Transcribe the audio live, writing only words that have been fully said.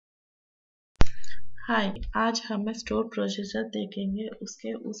हाय। आज हम store procedure देखेंगे।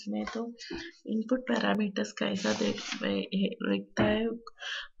 उसमें तो इनपुट पैरामीटर्स कैसा दिखता है।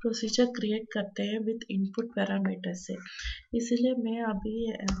 प्रोसीजर क्रिएट करते हैं विद इनपुट पैरामीटर से। इसलिए मैं अभी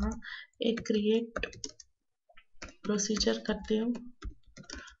यहाँ एक क्रिएट प्रोसीजर करती हूँ,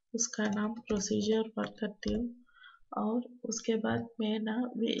 उसका नाम प्रोसीजर पर करती हूँ। और उसके बाद मैं ना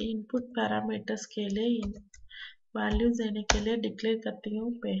इनपुट पैरामीटर्स के लिए वैल्यूज देने के लिए डिक्लेयर करती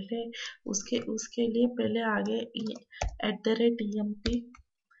हूँ। पहले उसके लिए पहले आगे @emp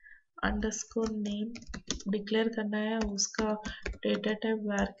अंडरस्कोर नेम डिक्लेयर करना है। उसका data type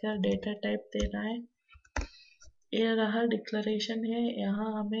varchar data type देना है। ये रहा डिक्लेरेशन है।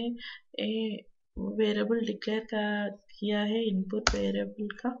 यहाँ हमें वेरिएबल डिक्लेयर किया है इनपुट वेरिएबल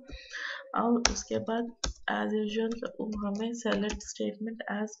का। और उसके बाद एज यूजुअल हमें select statement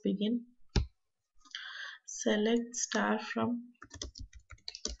as begin, select star from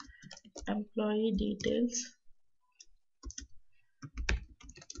employee details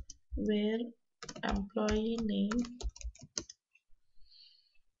where employee name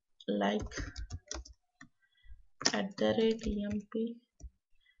like @emp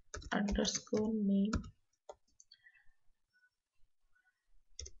underscore name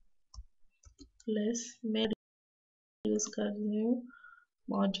plus मैं यूज कर रही हूँ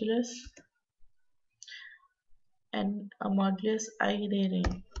मॉड्यूलस एंड मॉड्यूलस आई दे रही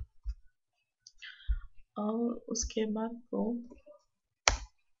हूँ। और उसके बाद को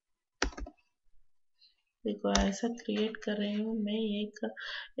देखो ऐसा क्रिएट कर रही हूँ मैं।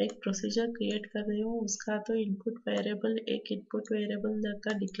 एक प्रोसीजर क्रिएट कर रही हूँ। उसका तो इनपुट वेरिएबल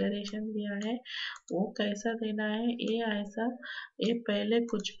का डिक्लेरेशन दिया है। वो कैसा देना है ये पहले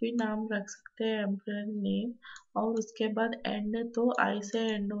कुछ भी नाम रख सकते हैं एम्प्लॉयर नेम। और उसके बाद एंड तो आई से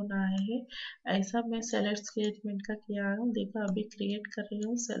एंड होना है। ऐसा मैं सेलेक्ट स्टेटमेंट का किया हूँ। देखो अभी क्रिएट कर रही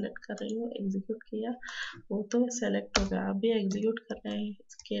हूँ, सेलेक्ट कर रही हूँ, एग्जीक्यूट किया, वो तो सेलेक्ट हो गया। अभी एग्जीक्यूट करना है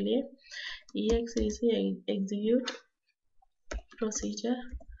इसके लिए execute प्रोसीजर।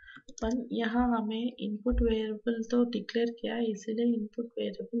 पर यहाँ हमें इनपुट वेरिएबल तो डिक्लेयर किया है, इसीलिए इनपुट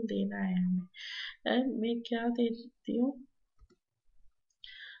वेरिएबल देना है हमें। मैं क्या देती हूँ,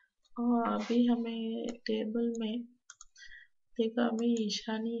 और अभी हमें टेबल में देखो अभी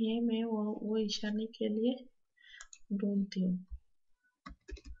ईशानी है, मैं वो ईशानी के लिए ढूंढती हूँ।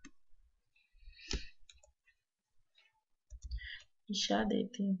 ईशा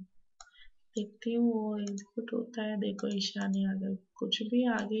देती हूँ, देखती हूँ वो एग्जीक्यूट होता है। देखो ईशानी आ गई। कुछ भी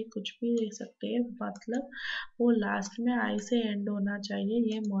आगे कुछ भी दे सकते हैं, मतलब वो लास्ट में आई से एंड होना चाहिए।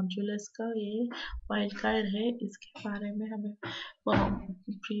 ये मॉड्यूलस का ये वाइल्ड कार्ड है। इसके बारे में हमें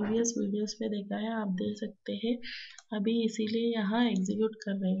प्रीवियस वीडियोस में देखा है, आप देख सकते हैं। अभी इसीलिए यहाँ एग्जीक्यूट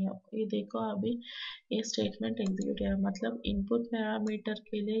कर रही हूँ। ये देखो अभी ये स्टेटमेंट एग्जीक्यूट है, मतलब इनपुट पैरामीटर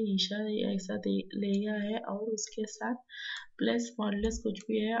के लिए ईशा ऐसा लिया है। और उसके साथ प्लस मॉडुलस कुछ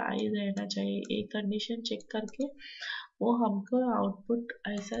भी है आई रहना चाहिए। एक कंडीशन चेक करके वो हमको आउटपुट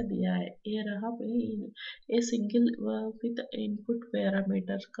ऐसा दिया है। ये रहा ये सिंगल विद इनपुट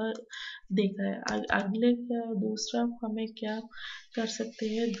पैरामीटर का देखा है। अगले दूसरा हमें क्या कर सकते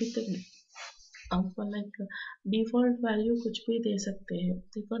हैं, विद आपको लाइक डिफॉल्ट वैल्यू कुछ भी दे सकते हैं।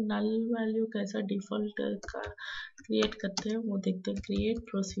 देखो नल वैल्यू कैसा डिफॉल्ट का क्रिएट करते हैं वो देखते हैं। क्रिएट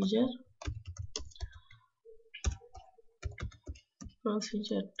प्रोसीजर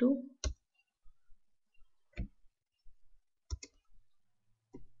 2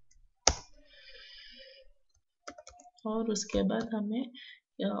 और उसके बाद हमें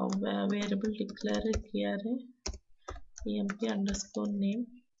वेरिएबल डिक्लेयर किया है emp underscore name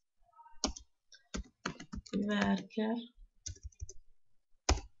varchar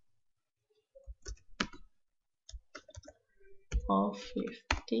of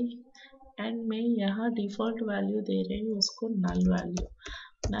 50 and मैं यहाँ डिफॉल्ट वैल्यू दे रही हूँ उसको नल वैल्यू।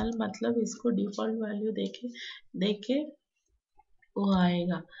 नल मतलब इसको डिफॉल्ट वैल्यू देके वो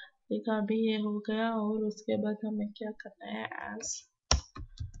आएगा। देखा अभी ये हो गया। और उसके बाद हमें क्या करना है, as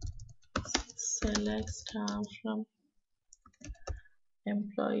select star from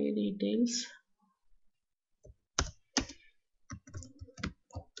employee details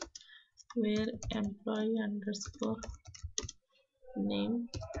where employee underscore name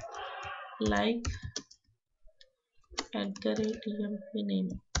like @emp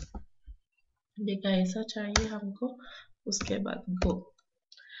name। देखा ऐसा चाहिए हमको। उसके बाद गो।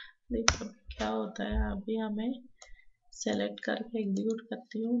 देखो क्या होता है। अभी हमें सेलेक्ट करके एग्जीक्यूट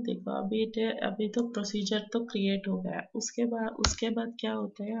करती हूँ। देखो अभी तो प्रोसीजर तो क्रिएट हो गया। उसके बाद क्या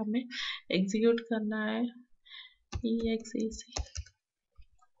होता है, हमें एग्जीक्यूट करना है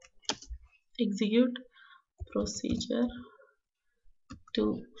एग्जीक्यूट प्रोसीजर टू।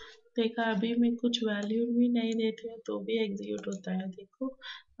 देखा, अभी मैं कुछ वैल्यू भी नहीं देते हैं तो भी एग्जीक्यूट होता है। देखो,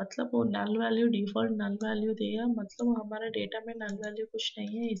 मतलब वो null value, default null value देगा, मतलब हमारा डेटा में नल वैल्यू कुछ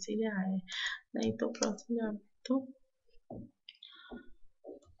नहीं है इसीलिए आए, नहीं तो प्रोसीजर तो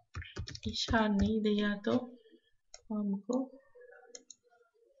ईशान नहीं दिया तो हमको,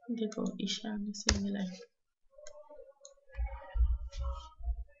 देखो ईशान से मिला है,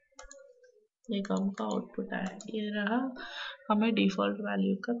 देखो हमका आउटपुट आया, ये रहा हमें डिफॉल्ट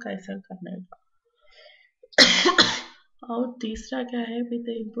वैल्यू का कैसे करने का। और तीसरा क्या है, विद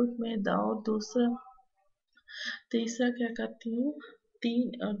इनपुट में और दूसरा, तीसरा क्या करती हूँ,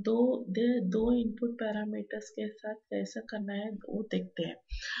 दो इनपुट पैरामीटर्स के साथ कैसा करना है वो देखते हैं।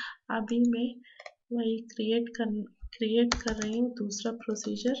 अभी मैं वही क्रिएट कर रही हूँ दूसरा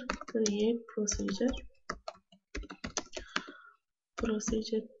प्रोसीजर, क्रिएट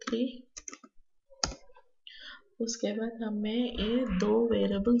प्रोसीजर 3। उसके बाद हमें ये दो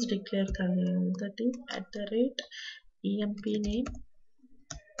वेरिएबल्स डिक्लेयर कर रही हूँ, that is @emp name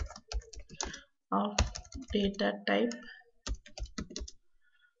of data type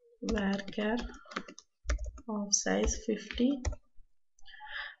varchar of size 50,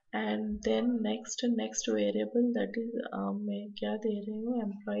 and then next variable that is मैं क्या दे रही हूँ,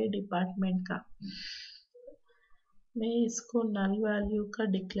 एम्प्लॉय डिपार्टमेंट का, मैं इसको नल वैल्यू का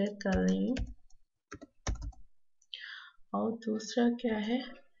डिक्लेयर कर रही हूँ। और दूसरा क्या है,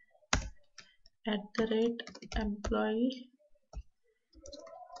 @employee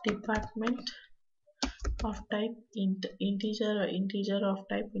department of type integer of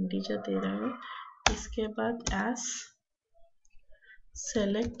type integer दे रहे हैं। इसके बाद S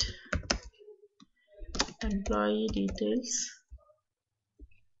select employee details,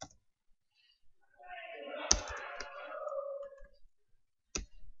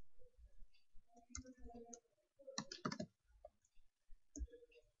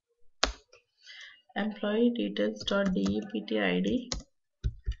 employee details dot DEPT ID,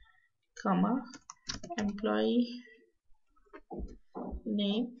 comma employee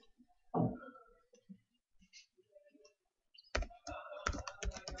name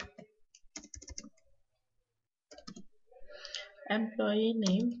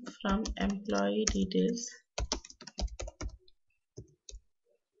from employee details।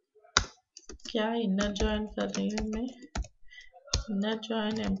 क्या इनर ज्वाइन कर रही हूँ मैं, इनर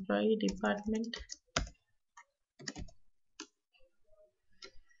ज्वाइन एम्प्लॉई डिपार्टमेंट,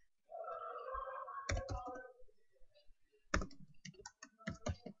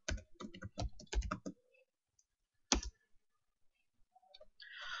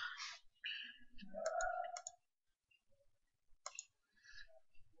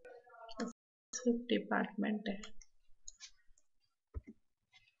 सिर्फ डिपार्टमेंट है।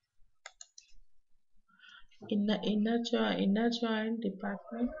 इनर ज्वाइन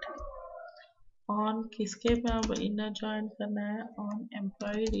डिपार्टमेंट ऑन किसके में अब इनर ज्वाइन करना है, on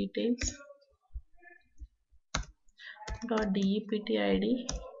employ details dot DEPT ID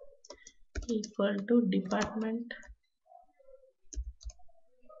equal to department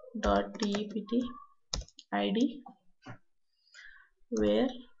dot DEPT ID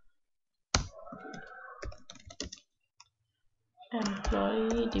where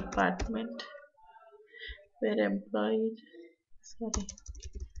employee department where employee sorry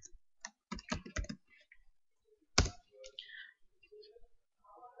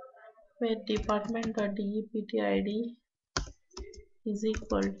where department dot DEPT ID is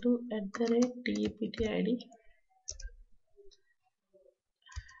equal to @DEPT ID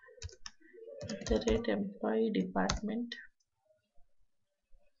 @employee department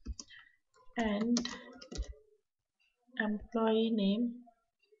and employee name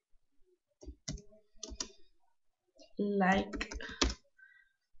like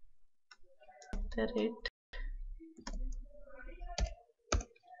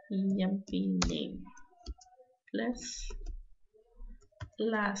 @emp name plus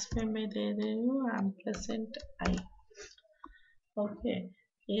last में मैं दे रही हूँ %i। Okay,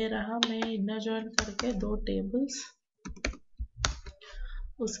 ये रहा मैं inner join करके दो tables.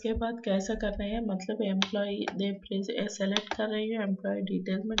 उसके बाद कैसा कर रहे हैं, मतलब एम्प्लॉई सेलेक्ट कर रही हूँ एम्प्लॉय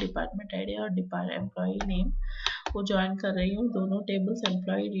डिटेल्स में डिपार्टमेंट आईडी और एम्प्लॉय नेम वो ज्वाइन कर रही हूँ, दोनों टेबल्स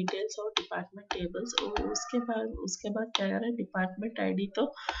एम्प्लॉय डिटेल्स और डिपार्टमेंट टेबल्स। उसके बाद क्या कर रहे हैं, डिपार्टमेंट आईडी तो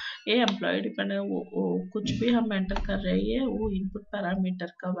ये एम्प्लॉय डिपेंडेंट वो कुछ भी हम एंटर कर रही है वो इनपुट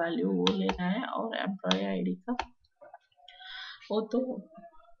पैरामीटर का वैल्यू वो लेना है, और एम्प्लॉय आईडी का वो तो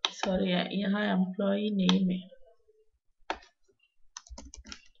सॉरी यहाँ एम्प्लॉय नेम है,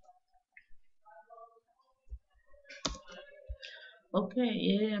 ओके,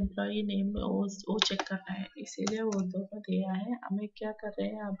 ये एम्प्लॉय नेम वो चेक करना है, इसीलिए वो दोनों दिया है। हमें क्या कर रहे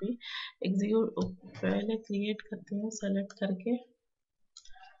हैं अभी, एग्जीक्यूट पहले क्रिएट करती हूँ सेलेक्ट करके।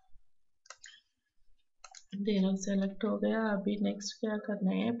 देखो सेलेक्ट हो गया। अभी नेक्स्ट क्या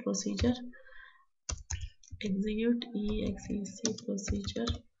करना है, प्रोसीजर एग्जीक्यूट EXEC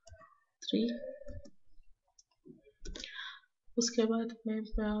प्रोसीजर 3। उसके बाद मैं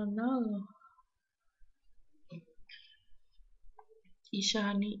ना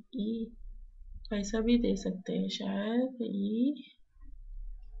ईशानी ई ऐसा भी दे सकते हैं शायद, ई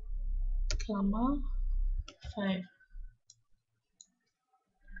कमा 5।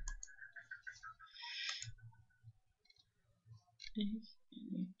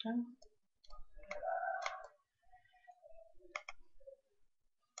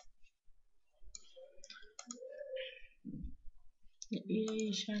 ये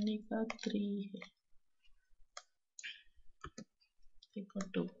ईशानी का 3 है, देखो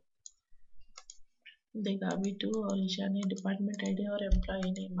 2 देखा अभी 2, और ईशानी डिपार्टमेंट आईडी और एम्प्लॉय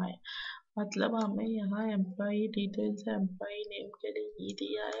नेम आए। मतलब हमें यहाँ एम्प्लॉय डिटेल्स है, एम्प्लॉय नेम के लिए ई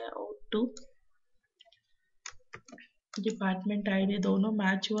दिया है और 2 डिपार्टमेंट आईडी दोनों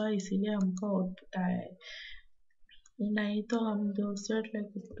मैच हुआ, इसीलिए हमको आउटपुट आया है। नहीं तो हम दूसरे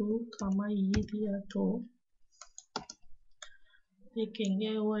 2 कमा ई दिया तो देखेंगे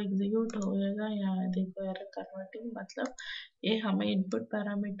वो एग्जीक्यूट होएगा। यहाँ देखो एरर कन्वर्टिंग, मतलब ये हमें इनपुट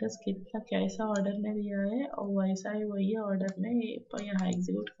पैरामीटर्स कितना कैसा ऑर्डर में दिया है और वैसा ही वही ऑर्डर में यहाँ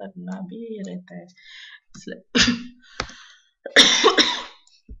एग्जीक्यूट करना भी ये रहता है, इसलिए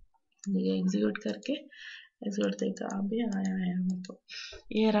ये एग्जीक्यूट करके एग्जीक्यूट देखा अभी आया है हमको।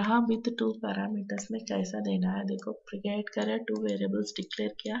 ये रहा विथ 2 पैरामीटर्स में कैसा देना है, देखो क्रिएट करे 2 वेरिएबल्स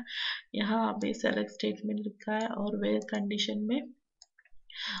डिक्लेयर किया। यहाँ अभी सेलेक्ट स्टेटमेंट लिखा है और वेयर कंडीशन में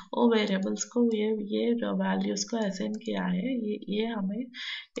वो वेरिएबल्स को ये वैल्यूज को असाइन किया है। ये हमें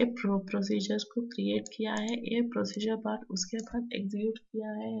ये प्रोसीजर्स को क्रिएट किया है, ये प्रोसीजर बाद उसके बाद एग्जीक्यूट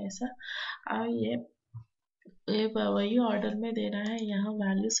किया है ऐसा। ये वही ऑर्डर में देना है, यहाँ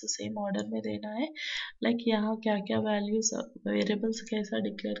वैल्यूज सेम ऑर्डर में देना है। लाइक यहाँ क्या क्या वैल्यूज वेरिएबल्स कैसा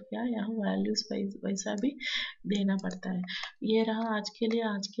डिक्लेयर किया, यहाँ वैल्यूज वैसा भी देना पड़ता है। ये रहा आज के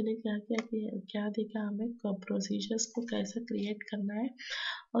लिए क्या देखा हमें, प्रोसीजर्स को कैसा क्रिएट करना है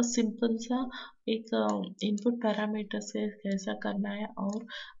और सिंपल सा एक इनपुट पैरामीटर से कैसा करना है, और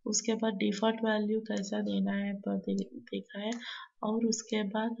उसके बाद डिफॉल्ट वैल्यू कैसा देना है देखा है। और उसके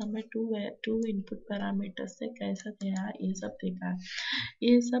बाद हमें टू इनपुट पैरामीटर से कैसा देना है ये सब देखा है।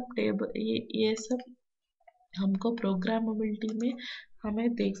 ये सब टेबल ये सब हमको प्रोग्रामेबिलिटी में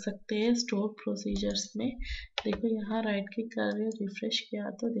हमें देख सकते हैं स्टोर प्रोसीजर्स में। देखो यहाँ राइट क्लिक करके रिफ्रेश किया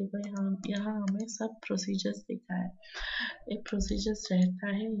तो देखो यहाँ हमें सब प्रोसीजर्स दिखा है। एक प्रोसीजर्स रहता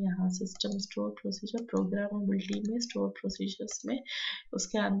है यहाँ सिस्टम स्टोर प्रोसीजर प्रोग्रामेबिलिटी में स्टोर प्रोसीजर्स में,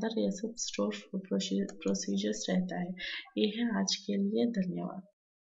 उसके अंदर ये सब स्टोर प्रोसीजर्स रहता है। ये है आज के लिए, धन्यवाद।